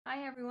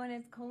Hi everyone,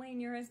 it's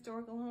Colleen, your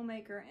historical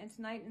homemaker, and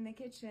tonight in the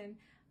kitchen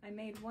I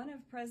made one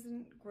of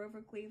President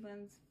Grover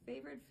Cleveland's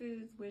favorite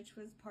foods, which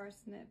was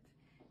parsnip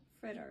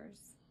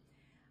fritters.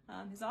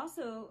 His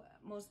also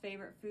most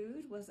favorite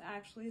food was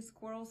actually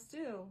squirrel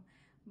stew,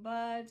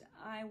 but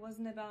I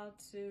wasn't about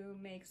to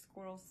make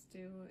squirrel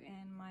stew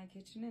in my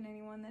kitchen, and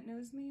anyone that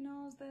knows me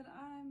knows that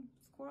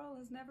squirrel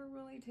has never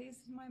really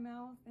tasted my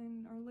mouth or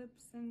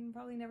lips and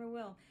probably never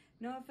will.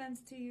 No offense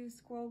to you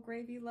squirrel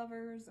gravy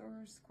lovers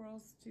or squirrel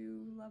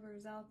stew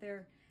lovers out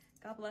there.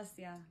 God bless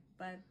ya,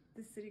 but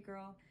this city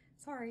girl,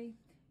 sorry,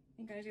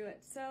 ain't gonna do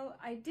it. So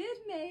I did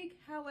make,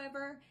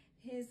 however,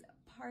 his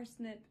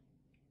parsnip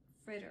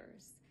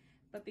fritters.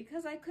 But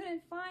because I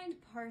couldn't find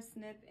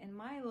parsnip in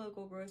my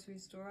local grocery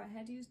store, I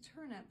had to use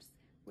turnips,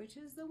 which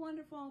is the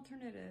wonderful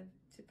alternative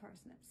to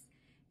parsnips.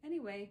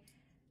 Anyway,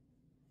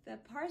 the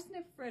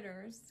parsnip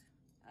fritters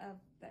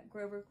that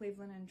Grover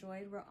Cleveland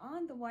enjoyed were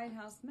on the White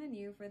House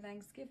menu for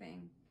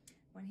Thanksgiving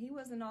when he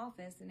was in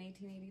office in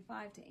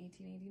 1885 to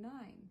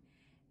 1889.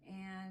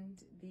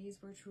 And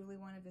these were truly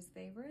one of his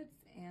favorites,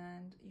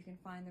 and you can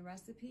find the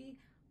recipe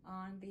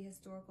on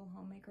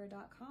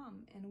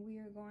thehistoricalhomemaker.com. And we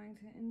are going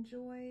to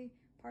enjoy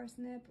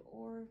parsnip,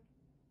 or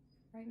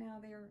right now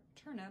they're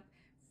turnip,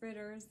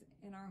 fritters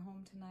in our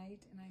home tonight,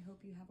 and I hope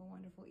you have a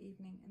wonderful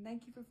evening. And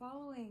thank you for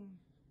following.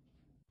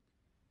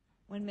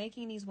 When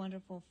making these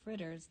wonderful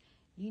fritters,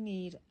 you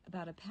need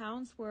about a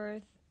pound's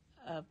worth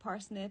of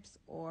parsnips,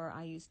 or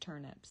I use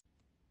turnips.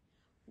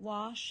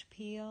 Wash,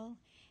 peel,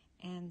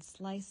 and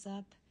slice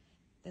up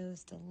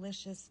those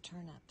delicious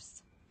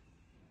turnips.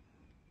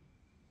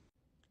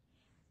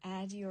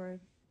 Add your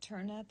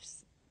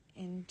turnips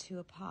into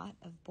a pot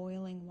of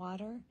boiling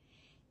water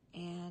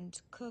and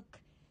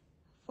cook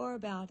for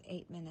about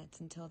 8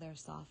 minutes until they're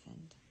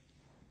softened.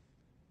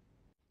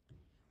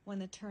 When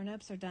the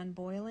turnips are done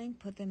boiling,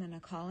 put them in a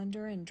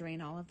colander and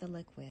drain all of the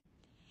liquid.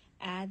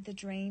 Add the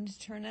drained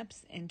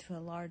turnips into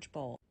a large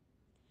bowl.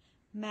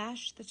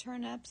 Mash the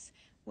turnips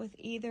with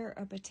either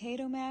a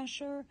potato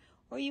masher,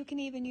 or you can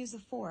even use a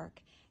fork.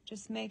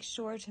 Just make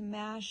sure to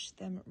mash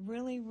them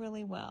really,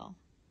 really well.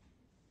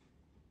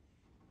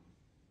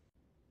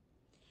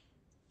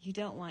 You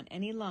don't want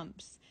any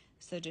lumps,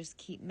 so just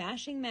keep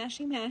mashing,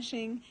 mashing,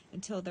 mashing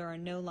until there are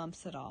no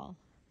lumps at all.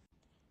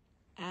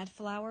 Add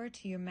flour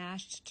to your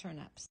mashed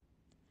turnips.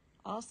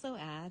 Also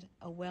add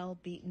a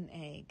well-beaten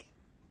egg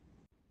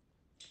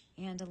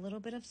and a little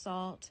bit of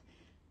salt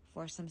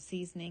for some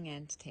seasoning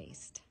and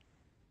taste.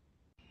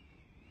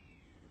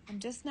 I'm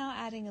just now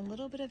adding a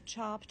little bit of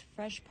chopped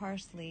fresh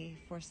parsley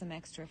for some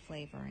extra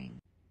flavoring.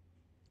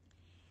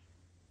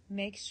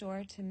 Make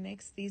sure to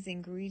mix these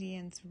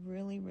ingredients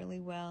really,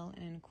 really well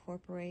and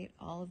incorporate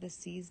all of the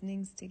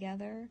seasonings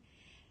together,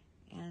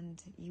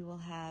 and you will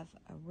have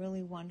a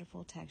really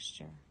wonderful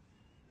texture.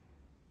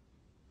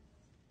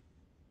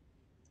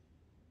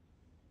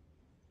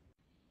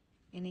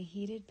 In a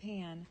heated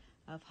pan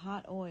of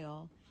hot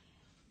oil,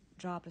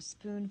 drop a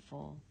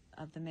spoonful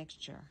of the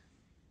mixture.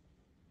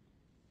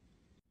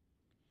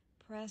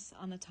 Press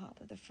on the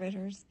top of the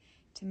fritters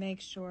to make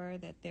sure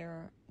that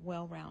they're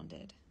well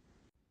rounded.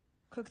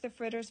 Cook the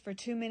fritters for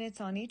 2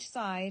 minutes on each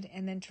side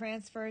and then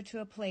transfer to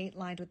a plate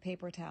lined with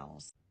paper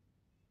towels.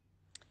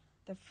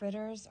 The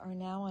fritters are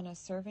now on a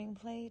serving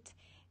plate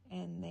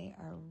and they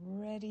are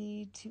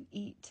ready to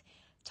eat.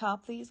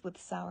 Top these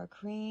with sour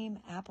cream,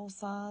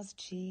 applesauce,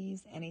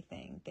 cheese,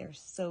 anything. They're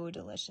so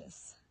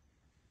delicious.